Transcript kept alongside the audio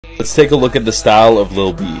Let's take a look at the style of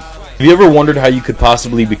Lil B. Have you ever wondered how you could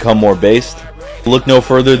possibly become more based? Look no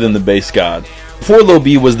further than the bass god. Before Lil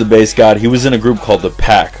B was the bass god, he was in a group called The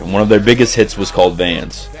Pack, and one of their biggest hits was called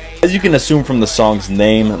Vans. As you can assume from the song's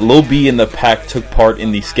name, Lil B and The Pack took part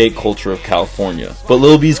in the skate culture of California. But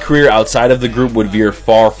Lil B's career outside of the group would veer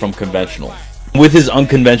far from conventional. With his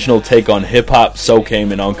unconventional take on hip-hop, so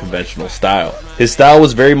came an unconventional style. His style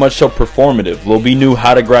was very much so performative. Lil B knew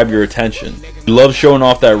how to grab your attention. He loved showing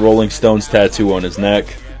off that Rolling Stones tattoo on his neck.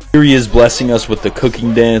 Here he is blessing us with the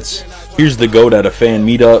cooking dance. Here's the GOAT at a fan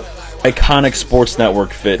meetup. Iconic Sports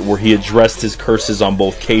Network fit where he addressed his curses on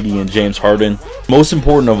both KD and James Harden. Most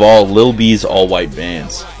important of all, Lil B's all-white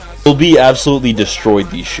Vans. Lil B absolutely destroyed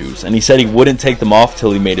these shoes, and he said he wouldn't take them off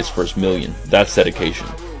till he made his first million. That's dedication.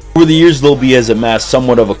 Over the years, Lil B has amassed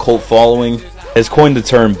somewhat of a cult following, has coined the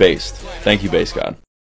term based. Thank you, Bass God.